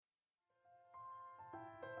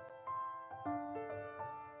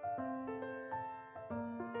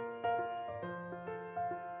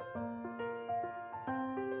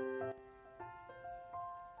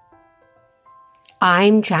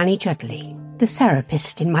I'm Janny Judley, the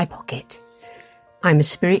therapist in my pocket. I'm a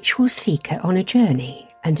spiritual seeker on a journey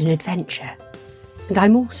and an adventure, and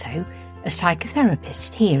I'm also a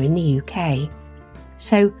psychotherapist here in the UK.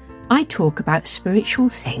 So I talk about spiritual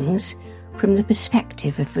things from the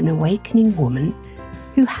perspective of an awakening woman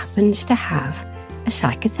who happens to have a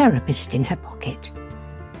psychotherapist in her pocket.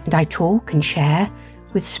 And I talk and share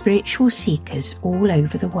with spiritual seekers all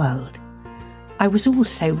over the world. I was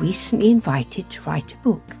also recently invited to write a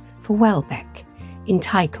book for Welbeck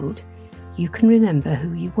entitled You Can Remember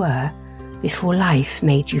Who You Were Before Life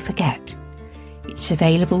Made You Forget. It's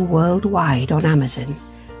available worldwide on Amazon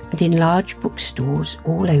and in large bookstores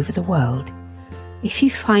all over the world. If you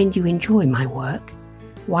find you enjoy my work,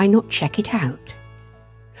 why not check it out?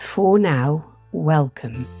 For now,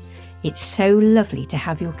 welcome. It's so lovely to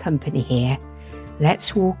have your company here.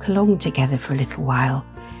 Let's walk along together for a little while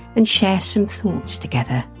and share some thoughts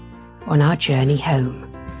together on our journey home.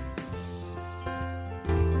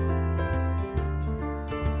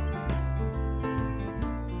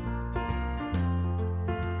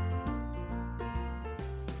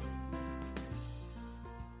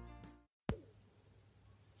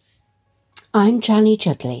 I'm Janny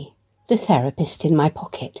Judley, the therapist in my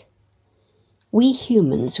pocket. We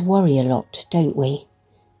humans worry a lot, don't we?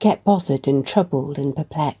 Get bothered and troubled and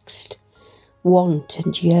perplexed. Want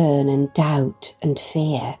and yearn and doubt and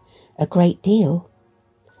fear a great deal.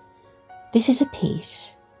 This is a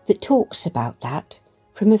piece that talks about that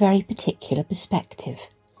from a very particular perspective,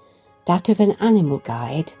 that of an animal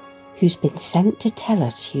guide who's been sent to tell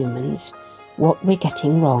us humans what we're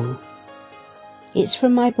getting wrong. It's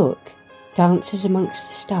from my book, Dances Amongst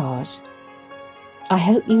the Stars. I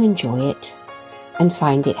hope you enjoy it and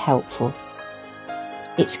find it helpful.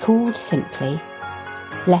 It's called simply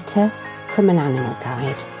Letter from an Animal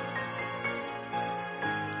Guide.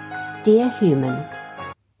 Dear human,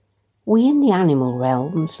 we in the animal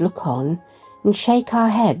realms look on and shake our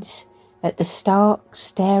heads at the stark,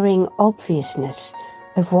 staring obviousness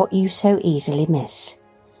of what you so easily miss.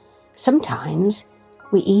 Sometimes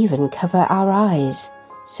we even cover our eyes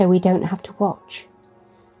so we don't have to watch.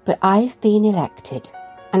 But I've been elected,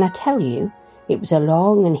 and I tell you, it was a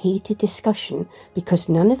long and heated discussion because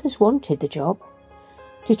none of us wanted the job,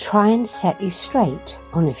 to try and set you straight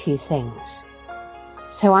on a few things.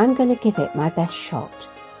 So I'm going to give it my best shot.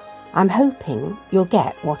 I'm hoping you'll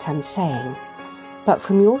get what I'm saying, but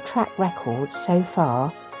from your track record so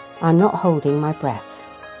far, I'm not holding my breath.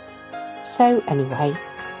 So anyway,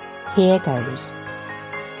 here goes.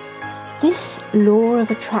 This law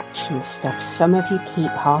of attraction stuff some of you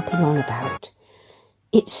keep harping on about,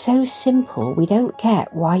 it's so simple we don't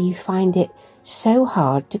get why you find it so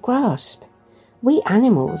hard to grasp. We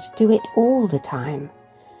animals do it all the time,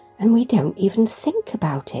 and we don't even think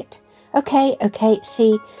about it. Okay,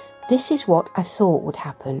 see, this is what I thought would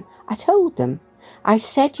happen. I told them. I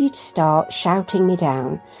said you'd start shouting me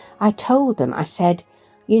down. I told them, I said,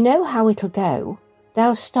 you know how it'll go.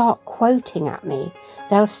 They'll start quoting at me.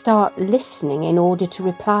 They'll start listening in order to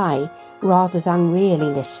reply rather than really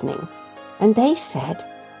listening. And they said,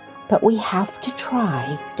 but we have to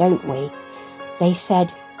try, don't we? They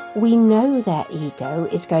said, we know their ego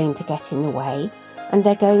is going to get in the way and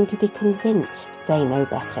they're going to be convinced they know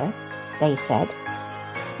better, they said.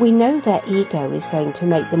 We know their ego is going to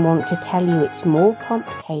make them want to tell you it's more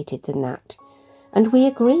complicated than that. And we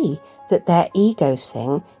agree that their ego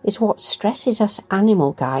thing is what stresses us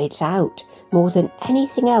animal guides out more than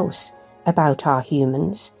anything else about our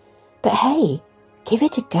humans. But hey, give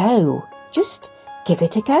it a go. Just give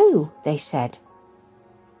it a go, they said.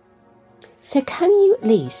 So can you at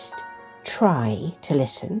least try to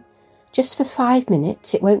listen? Just for 5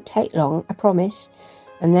 minutes, it won't take long, I promise.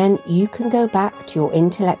 And then you can go back to your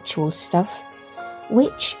intellectual stuff,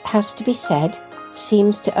 which, has to be said,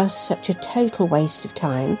 seems to us such a total waste of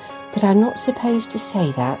time, but I'm not supposed to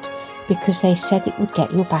say that because they said it would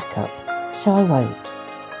get your back up, so I won't.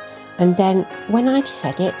 And then, when I've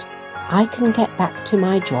said it, I can get back to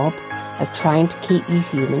my job of trying to keep you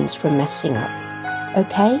humans from messing up.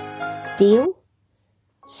 Okay? Deal?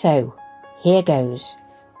 So, here goes.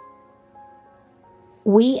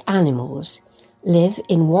 We animals live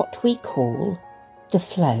in what we call the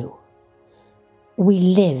flow. We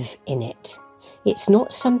live in it. It's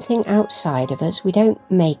not something outside of us. We don't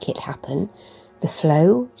make it happen. The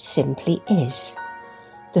flow simply is.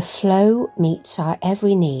 The flow meets our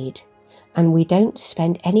every need, and we don't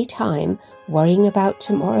spend any time worrying about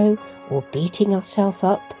tomorrow or beating ourselves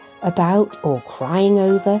up about or crying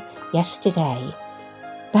over yesterday.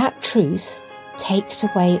 That truth takes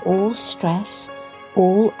away all stress,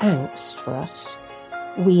 all angst for us.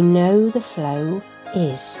 We know the flow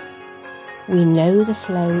is. We know the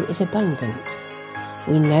flow is abundant.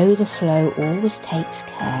 We know the flow always takes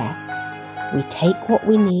care. We take what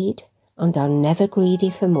we need and are never greedy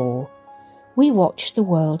for more. We watch the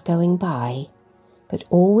world going by, but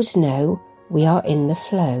always know we are in the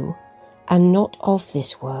flow and not of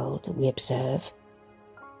this world, we observe.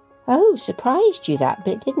 Oh, surprised you that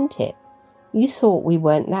bit, didn't it? You thought we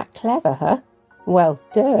weren't that clever, huh? Well,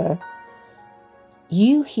 duh.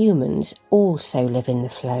 You humans also live in the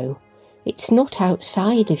flow. It's not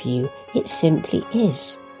outside of you, it simply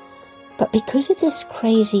is. But because of this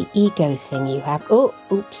crazy ego thing you have... Oh,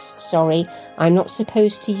 oops, sorry, I'm not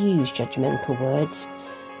supposed to use judgmental words.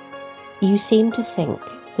 You seem to think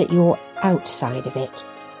that you're outside of it.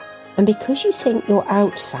 And because you think you're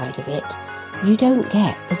outside of it, you don't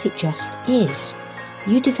get that it just is.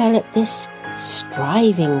 You develop this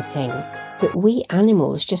striving thing that we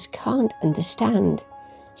animals just can't understand.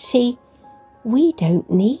 See, we don't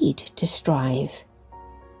need to strive.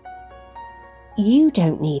 You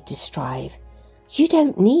don't need to strive. You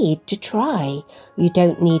don't need to try. You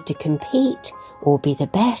don't need to compete or be the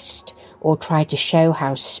best or try to show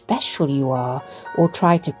how special you are or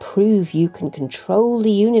try to prove you can control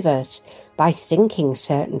the universe by thinking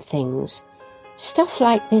certain things. Stuff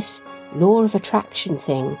like this law of attraction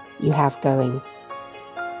thing you have going.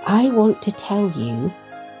 I want to tell you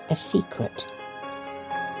a secret.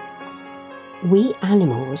 We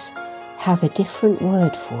animals have a different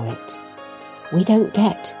word for it. We don't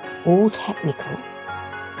get all technical.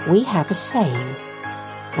 We have a saying.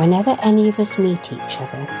 Whenever any of us meet each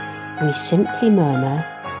other, we simply murmur,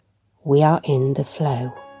 "We are in the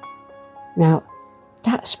flow." Now,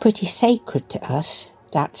 that's pretty sacred to us,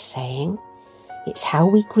 that saying. It's how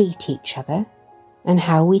we greet each other and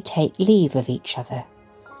how we take leave of each other.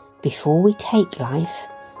 Before we take life,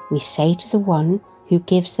 we say to the one who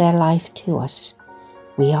gives their life to us,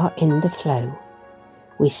 "We are in the flow."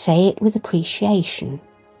 We say it with appreciation,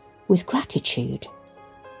 with gratitude,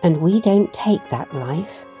 and we don't take that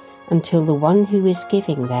life until the one who is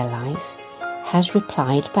giving their life has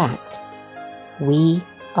replied back, "We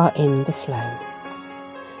are in the flow."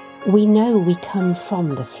 We know we come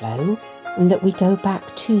from the flow and that we go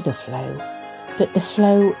back to the flow, that the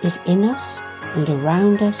flow is in us and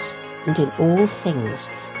around us and in all things,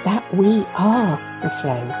 that we are the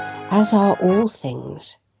flow, as are all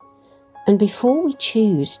things. And before we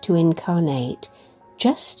choose to incarnate,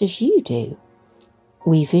 just as you do,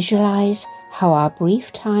 we visualize how our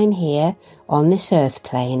brief time here on this earth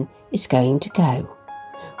plane is going to go.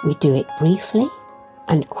 We do it briefly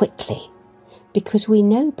and quickly, because we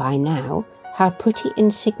know by now how pretty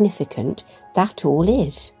insignificant that all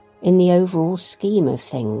is in the overall scheme of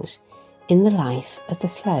things, in the life of the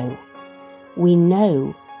flow. We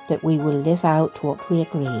know that we will live out what we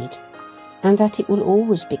agreed, and that it will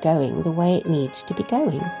always be going the way it needs to be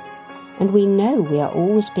going. And we know we are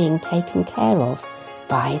always being taken care of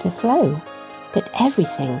by the flow, that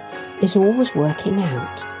everything is always working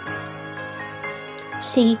out.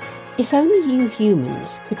 See, if only you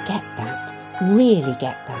humans could get that, really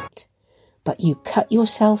get that, but you cut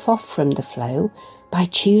yourself off from the flow by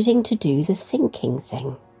choosing to do the thinking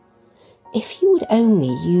thing. If you would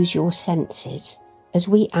only use your senses, as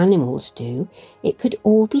we animals do, it could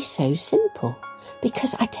all be so simple.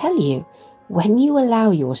 Because I tell you, when you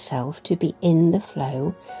allow yourself to be in the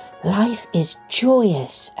flow, life is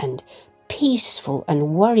joyous and peaceful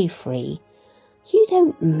and worry-free. You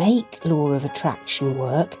don't make law of attraction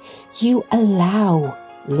work, you allow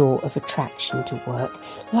law of attraction to work.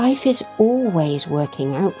 Life is always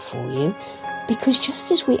working out for you, because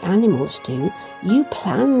just as we animals do, you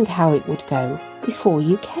planned how it would go before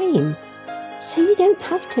you came. So you don't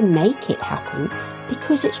have to make it happen,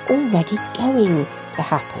 because it's already going to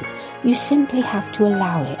happen. You simply have to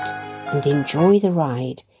allow it and enjoy the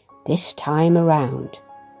ride this time around.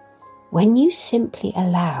 When you simply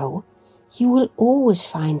allow, you will always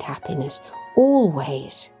find happiness,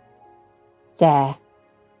 always. There.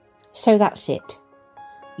 So that's it.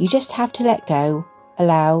 You just have to let go,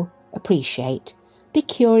 allow, appreciate, be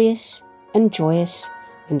curious and joyous,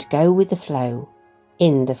 and go with the flow,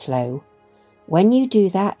 in the flow. When you do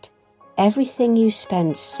that, everything you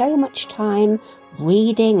spend so much time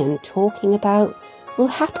reading and talking about will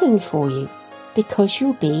happen for you, because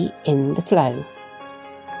you'll be in the flow.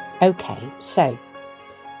 Okay, so,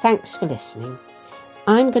 thanks for listening.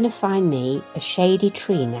 I'm going to find me a shady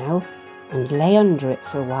tree now and lay under it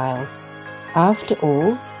for a while. After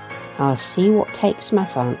all, I'll see what takes my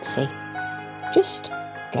fancy. Just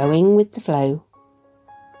going with the flow.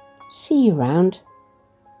 See you round.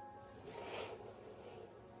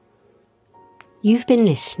 You've been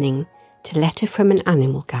listening to Letter from an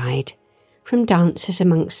Animal Guide from Dancers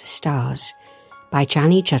Amongst the Stars by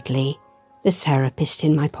Janny Judley, the therapist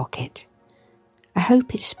in my pocket. I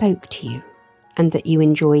hope it spoke to you and that you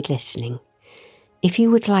enjoyed listening. If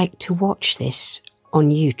you would like to watch this on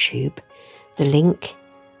YouTube, the link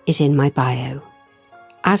is in my bio,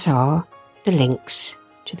 as are the links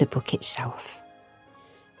to the book itself.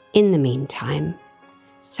 In the meantime,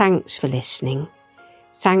 thanks for listening.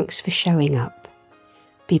 Thanks for showing up.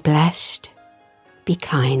 Be blessed. Be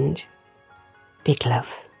kind. Big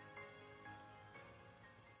love.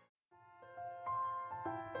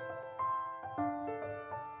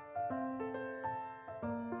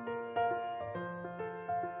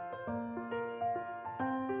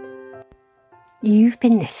 You've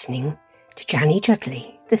been listening to Janny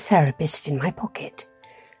Judley, the therapist in my pocket.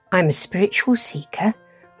 I'm a spiritual seeker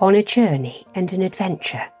on a journey and an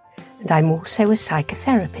adventure, and I'm also a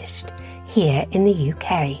psychotherapist here in the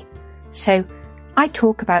UK. So I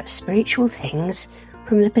talk about spiritual things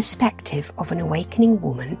from the perspective of an awakening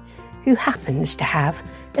woman who happens to have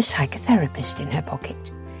a psychotherapist in her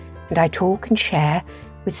pocket. And I talk and share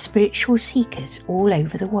with spiritual seekers all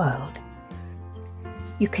over the world.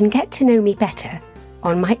 You can get to know me better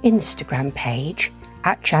on my Instagram page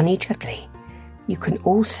at Janny Judley. You can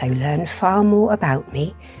also learn far more about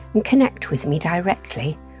me and connect with me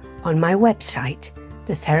directly on my website,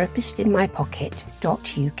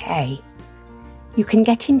 theterapistinmypocket.uk. You can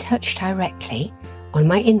get in touch directly on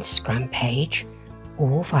my Instagram page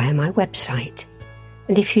or via my website.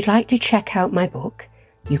 And if you'd like to check out my book,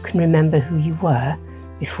 You Can Remember Who You Were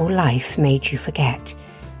Before Life Made You Forget,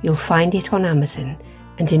 you'll find it on Amazon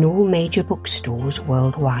and in all major bookstores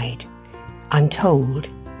worldwide. I'm told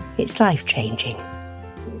it's life-changing.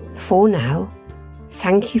 For now,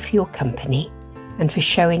 thank you for your company and for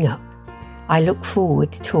showing up. I look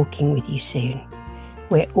forward to talking with you soon.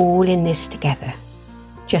 We're all in this together,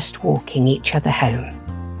 just walking each other home.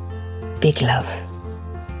 Big love.